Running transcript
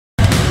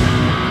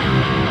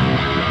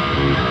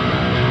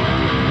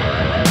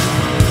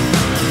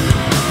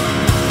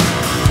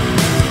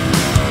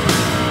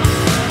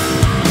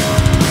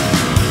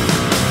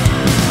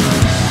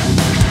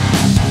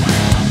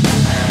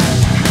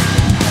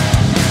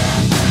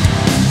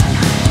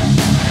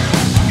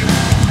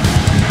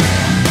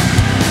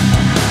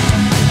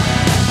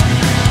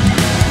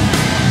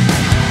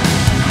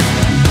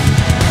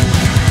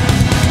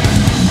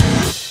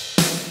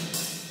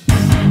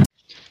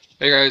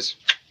Hey guys,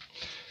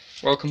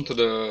 welcome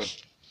to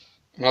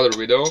another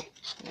video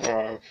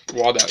of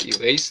water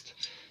erased.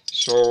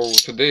 So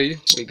today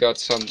we got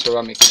some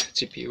ceramic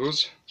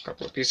CPUs, a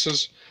couple of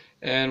pieces,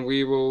 and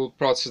we will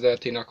process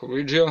that in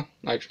Aqwaregia,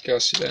 nitric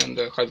acid and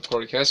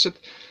hydrochloric acid.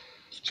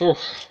 So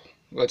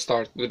let's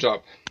start the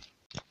job.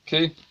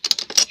 Okay,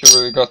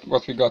 here we got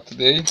what we got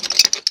today.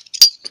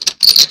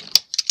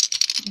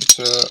 It's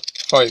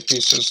 5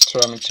 pieces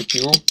ceramic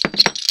CPU,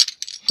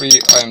 3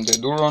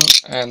 AMD Duron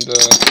and 1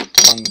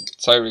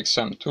 Cyrix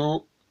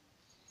M2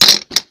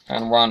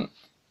 and 1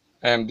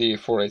 AMD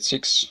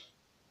 486.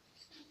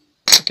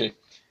 Okay,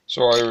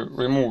 so I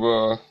remove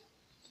all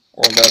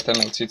that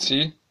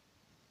MLCC,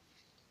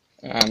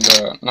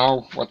 and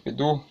now what we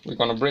do, we're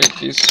gonna break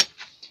this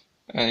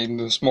in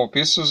the small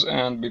pieces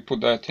and we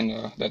put that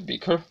in that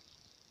beaker.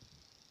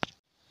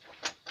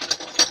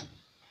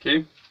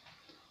 Okay,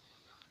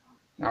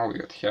 now we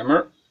got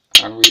hammer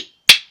and we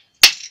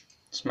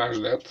smash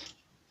that.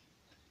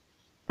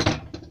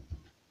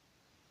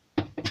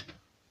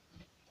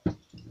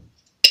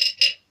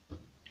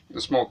 The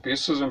small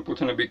pieces and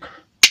put in a beaker.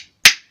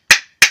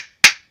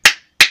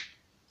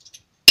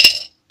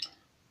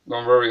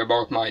 Don't worry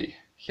about my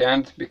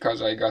hand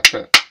because I got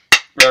a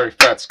very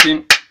fat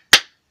skin.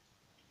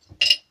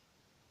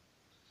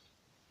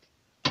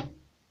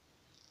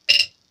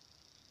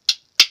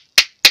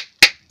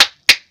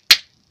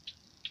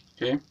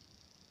 Okay.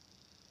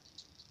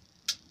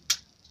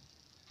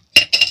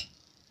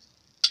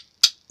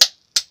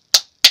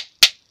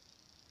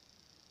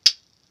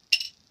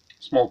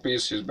 Small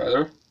piece is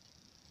better.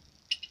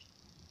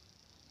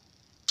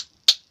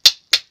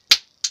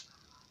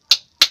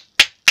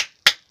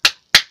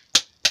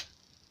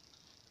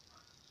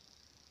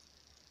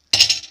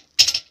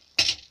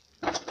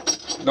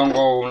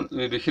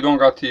 He don't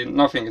got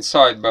nothing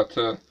inside, but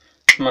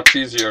it's much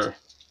easier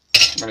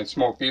when it's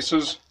small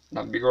pieces,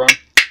 not big one.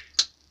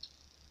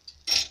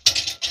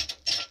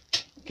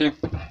 Okay.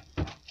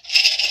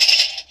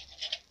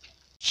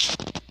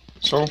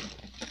 So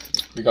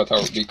we got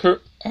our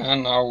beaker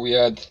and now we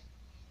add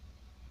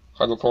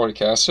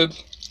hydrochloric acid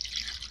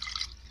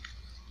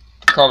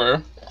to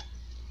cover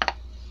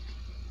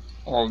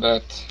all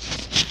that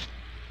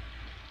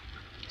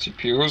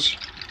CPUs.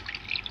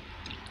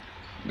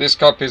 This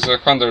cup is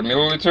 100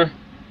 milliliter,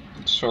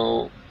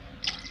 so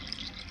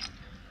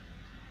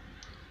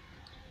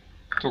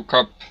 2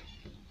 cup.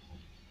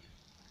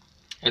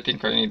 I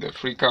think I need a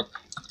 3 cup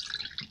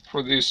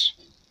for this.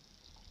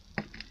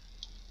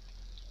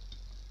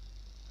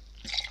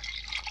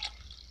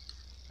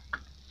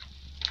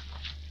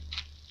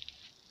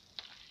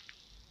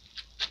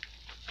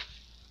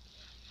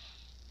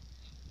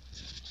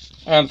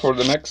 And for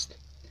the next,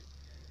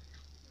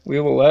 we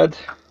will add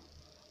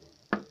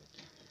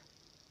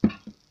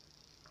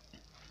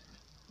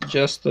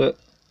just a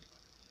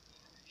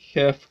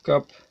half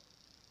cup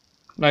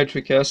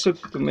nitric acid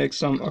to make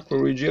some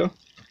Aqwaregia.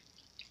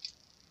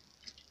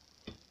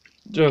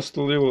 Just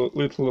a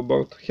little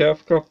about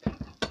half cup.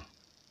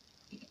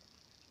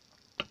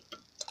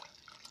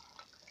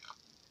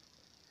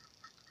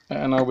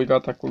 And now we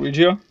got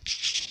Aqwaregia.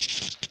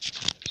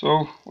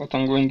 So what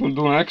I'm going to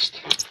do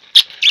next,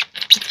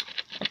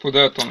 I put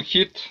that on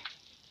heat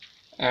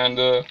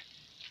and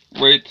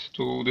wait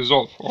to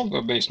dissolve all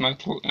the base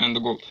metal and the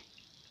gold.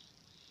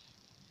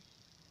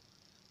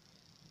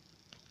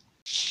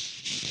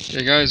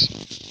 Okay guys,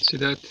 see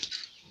that?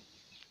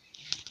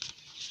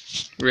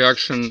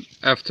 Reaction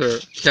after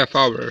half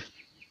hour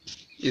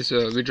is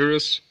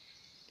vigorous,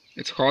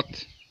 it's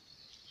hot,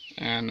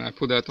 and I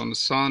put that on the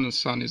sun. The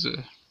sun is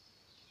a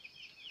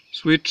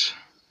switch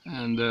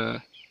and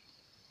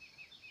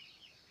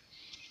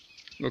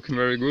looking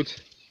very good.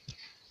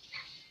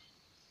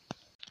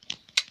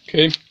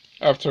 Okay,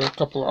 after a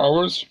couple of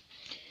hours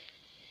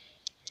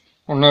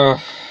on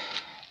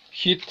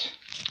heat,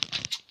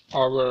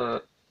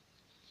 our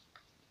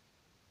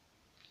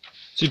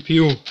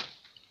CPU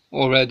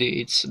already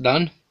it's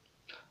done.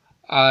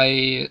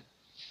 I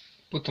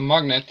put a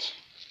magnet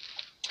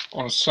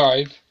on the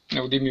side,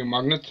 neodymium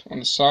magnet on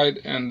the side,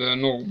 and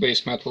no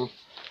base metal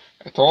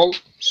at all.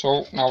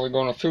 So now we're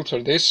gonna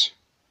filter this.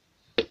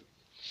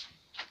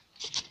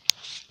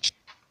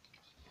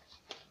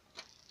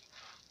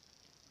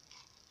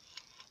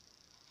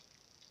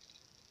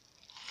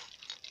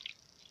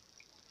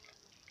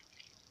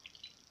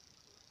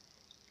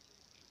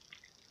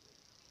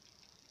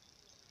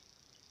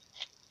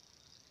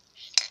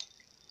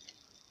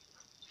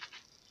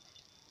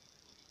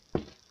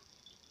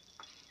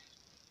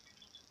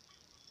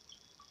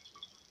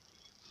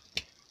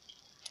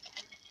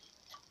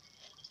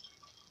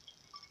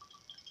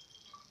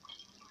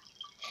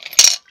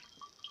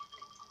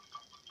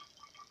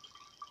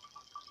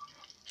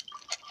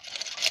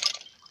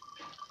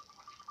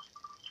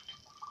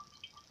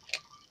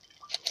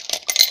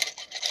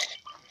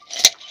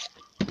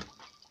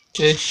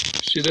 Okay,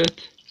 see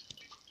that?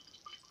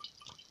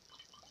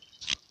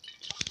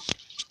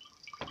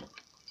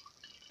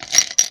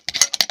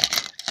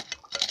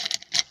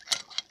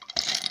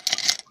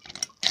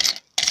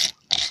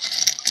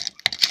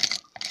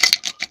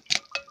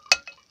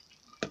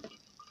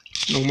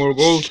 no more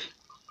gold.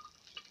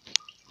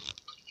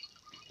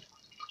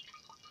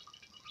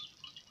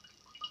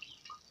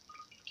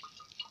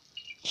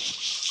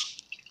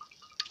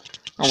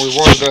 And we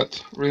wash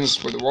that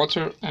rinse with the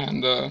water,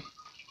 and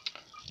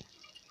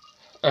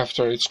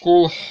after it's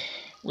cool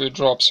we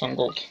drop some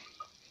gold.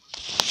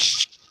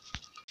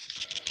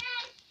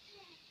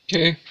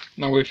 Okay,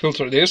 now we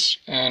filter this,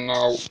 and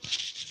now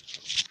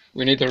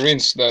we need to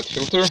rinse that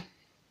filter.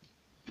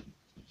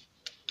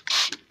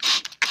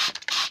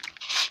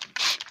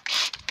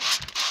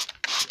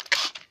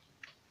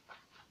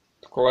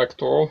 To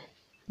collect all,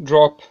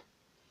 drop,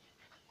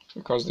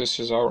 because this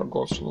is our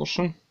gold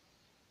solution.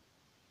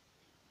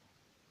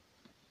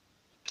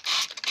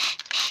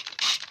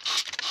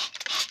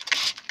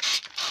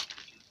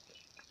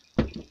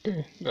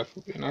 Okay, that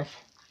will be enough.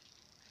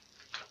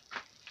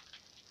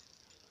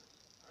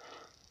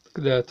 Look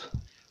at that.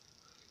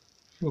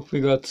 Look, we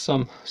got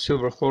some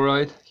silver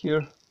chloride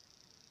here.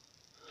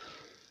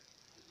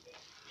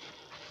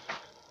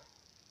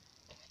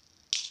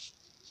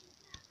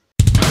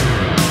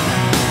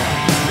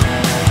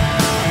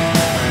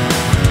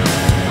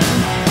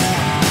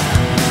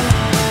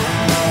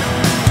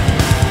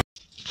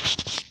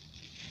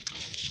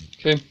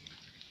 Okay,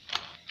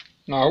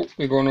 now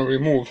we're gonna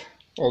remove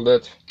all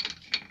that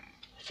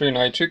free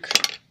nitric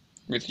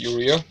with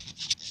urea.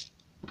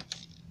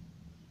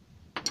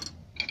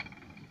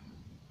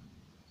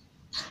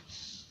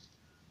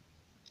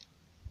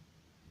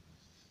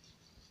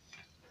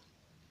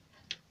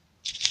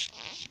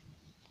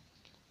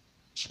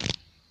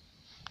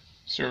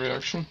 See a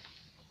reaction.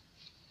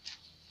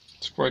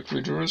 It's quite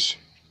rigorous.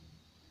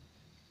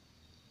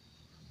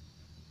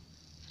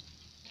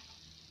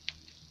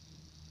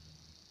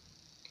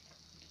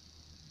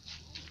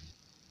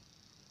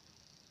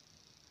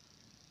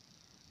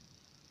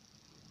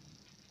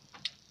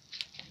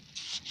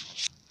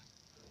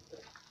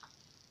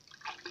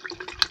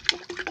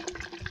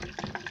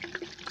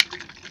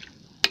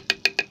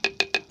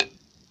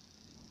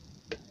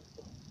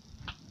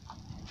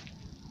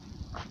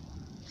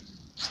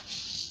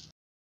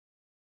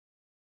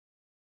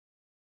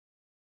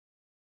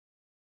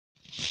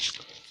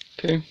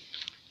 Okay,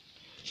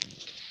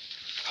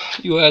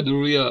 you add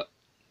urea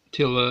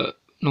till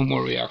no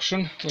more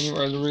reaction when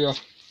you add urea,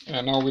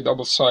 and now we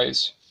double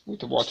size with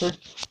the water.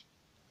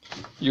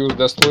 Use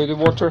distilled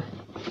water.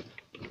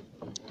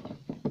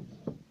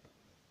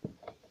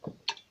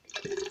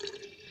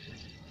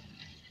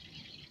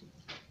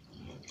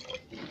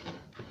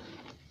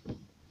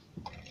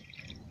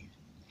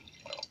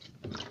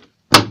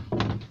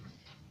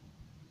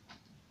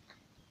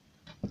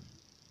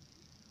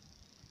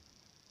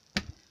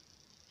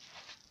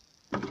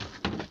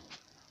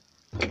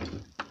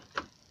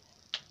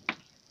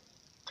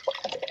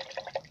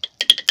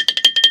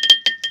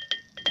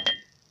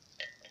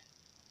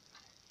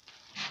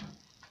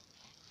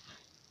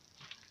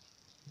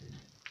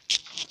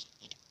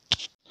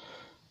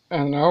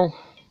 And now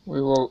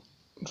we will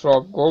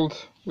drop gold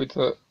with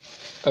the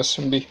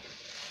SMB.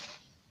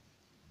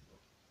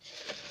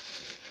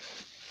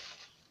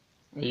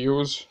 I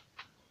use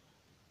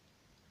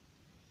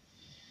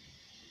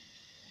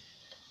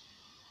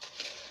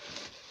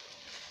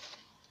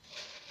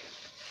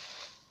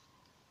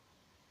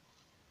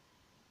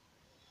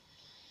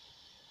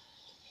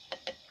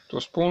two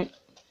spoons,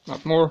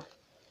 not more.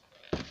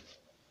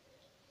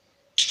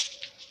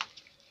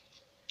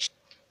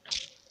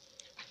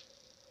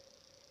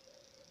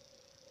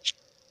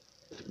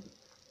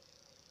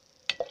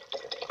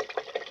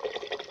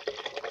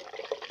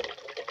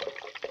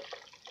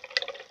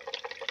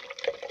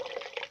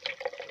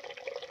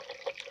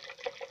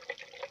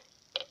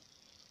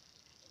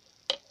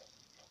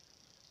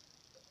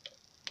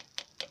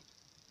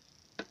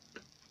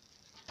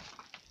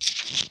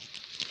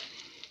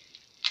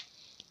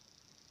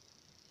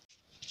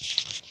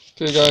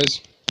 Okay guys,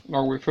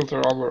 now we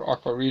filter our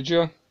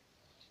Aqwaregia.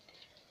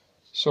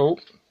 So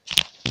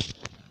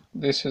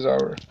this is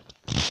our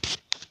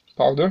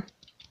powder.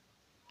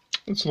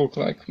 It's look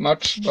like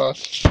much, but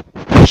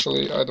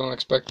actually I don't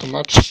expect too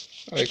much.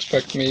 I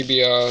expect maybe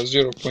a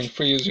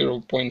 0.3,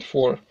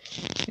 0.4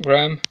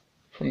 gram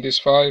from this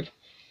 5,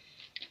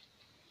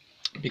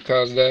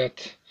 because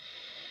that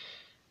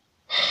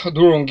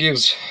durum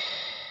gives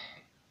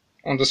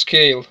on the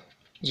scale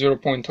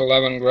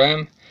 0.11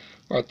 gram,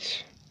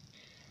 but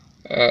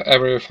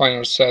every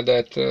refiner said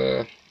that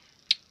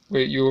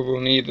you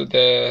will need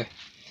the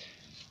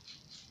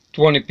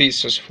 20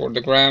 pieces for the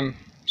gram.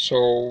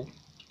 So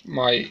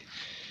my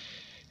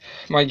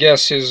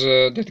guess is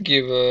that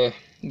give the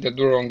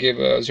durum give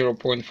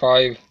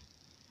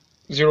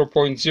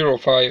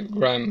 0.05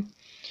 gram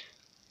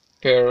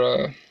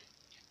per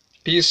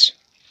piece.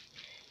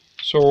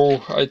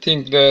 So I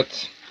think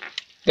that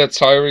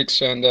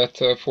Cyrix and that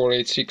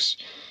 486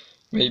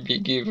 maybe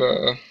give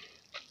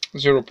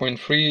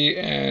 0.3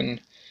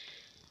 and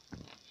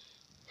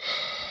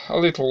a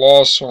little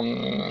loss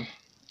on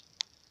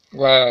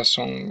glass,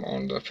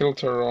 on the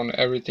filter, on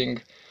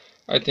everything.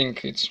 I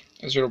think it's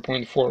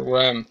 0.4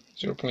 gram,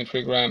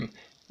 0.3 gram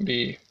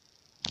be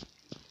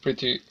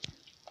pretty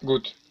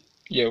good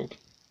yield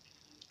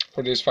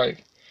for this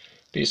 5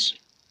 piece.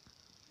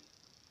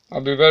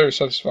 I'll be very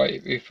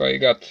satisfied if I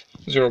got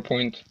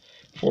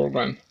 0.4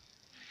 gram.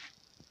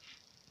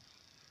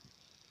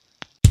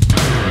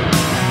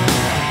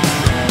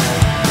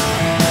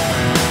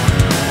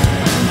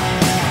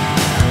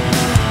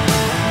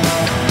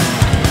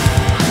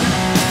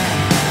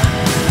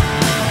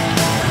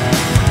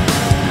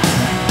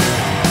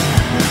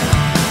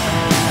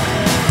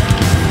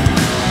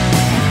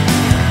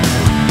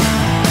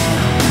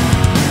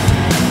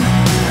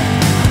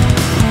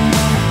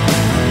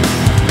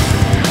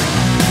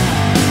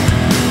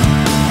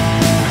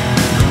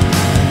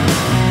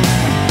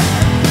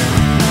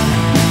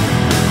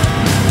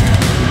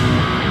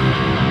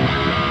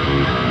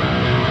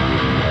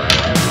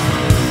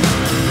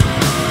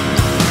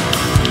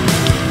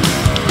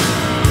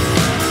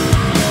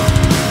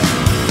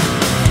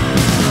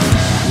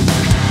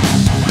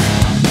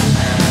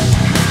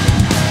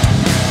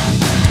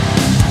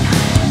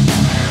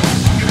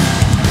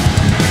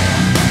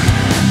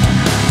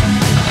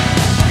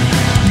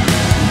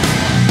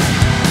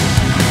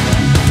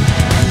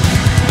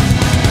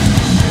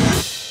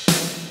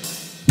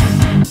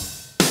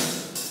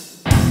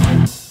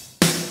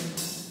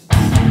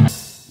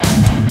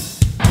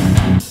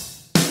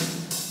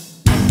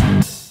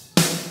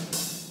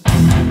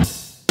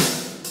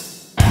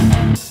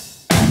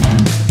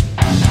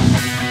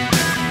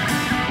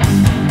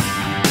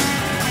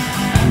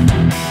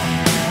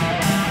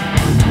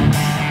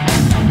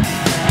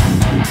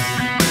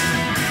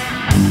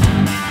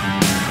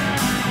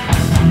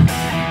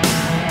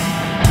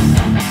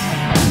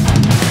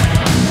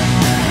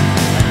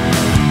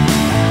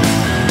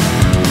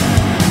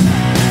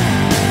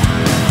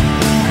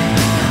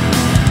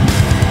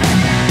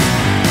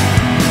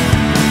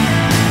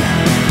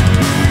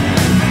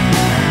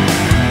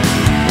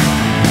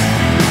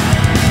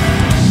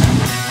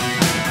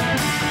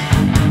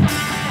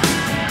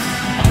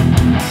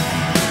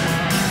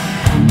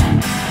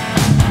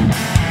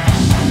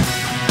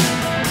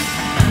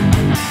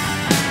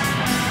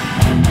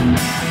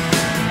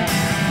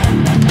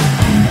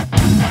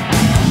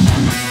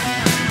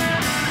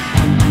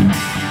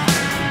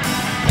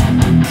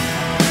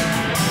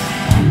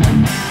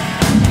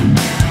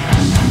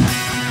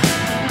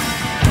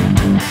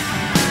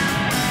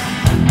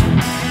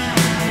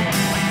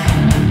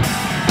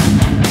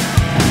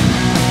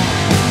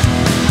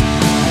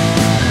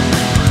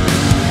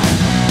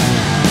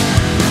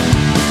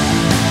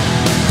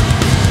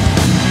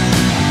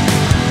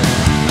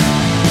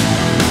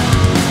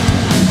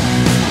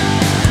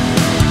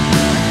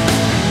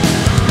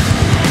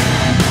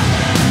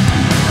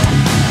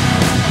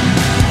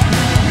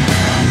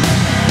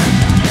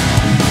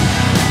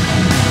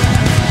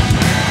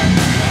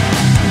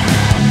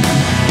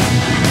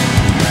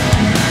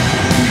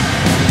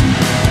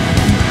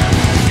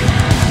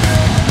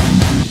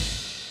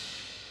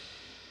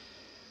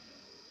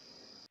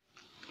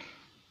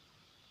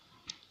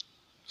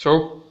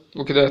 So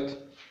look at that,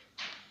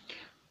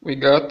 we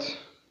got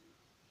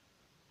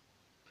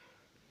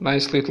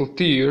nice little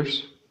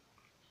tears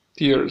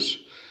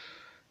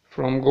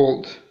from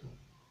gold.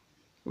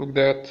 Look at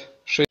that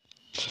shape.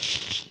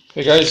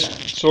 Hey guys,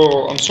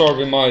 so I'm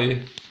sorry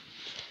my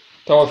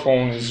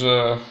telephone is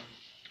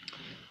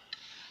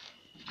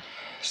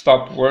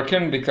stopped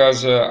working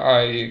because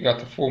I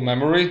got a full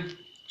memory.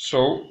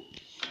 So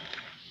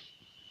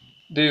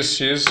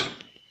this is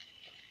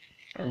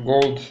a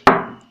gold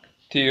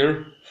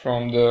tier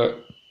from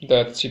that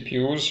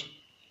CPUs,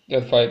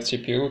 that 5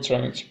 CPU,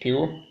 ceramic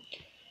CPU.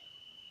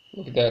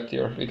 Look at that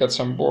here. We got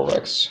some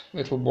borax,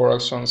 little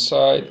borax on the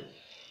side,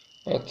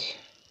 but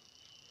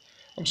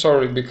I'm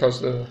sorry because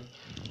the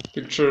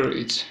picture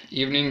it's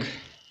evening,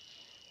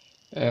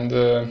 and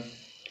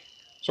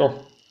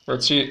so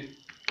let's see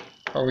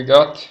how we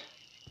got.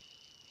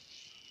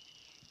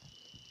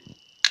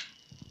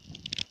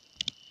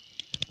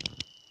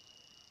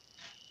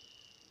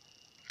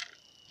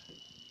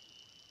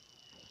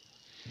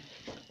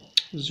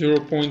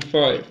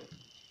 .5.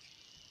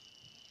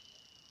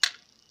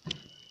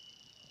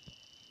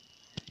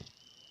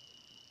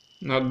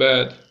 Not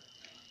bad.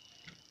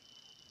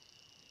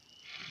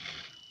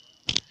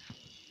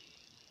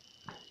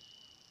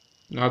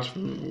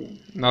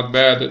 Not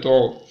bad at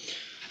all.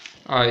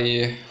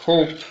 I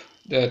hope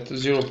that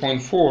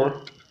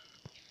 0.4,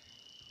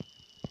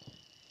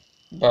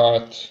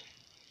 but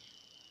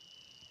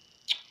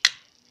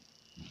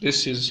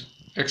this is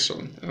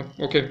excellent.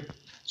 Okay,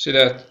 see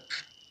that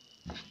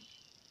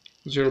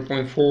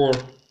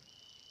 0.4.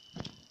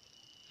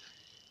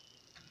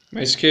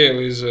 My scale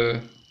is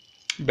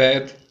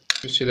bad.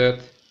 You see that?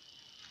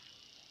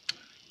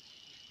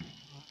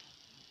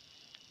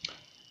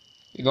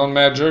 You don't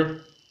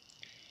measure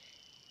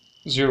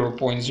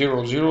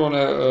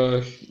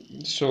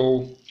 0.00,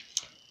 so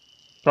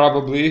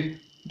probably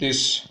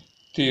this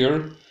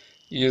tier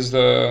is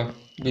the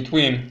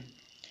between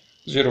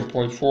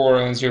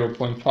 0.4 and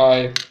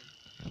 0.5.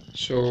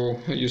 So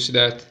you see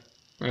that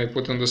when I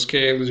put on the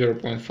scale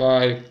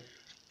 0.5,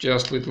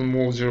 just little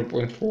move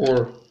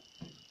 0.4.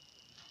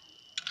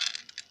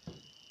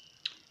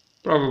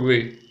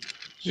 probably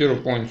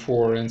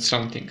 0.4 and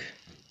something.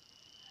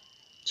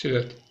 See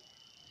that?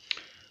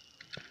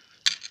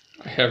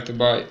 I have to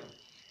buy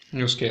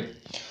new scale.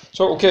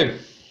 So okay,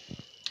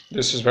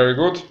 this is very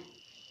good.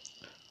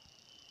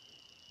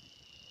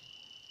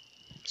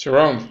 See you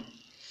around.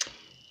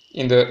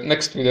 In the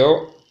next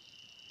video,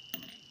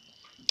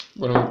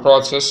 when we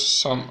process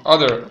some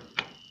other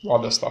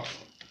WADA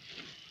stuff.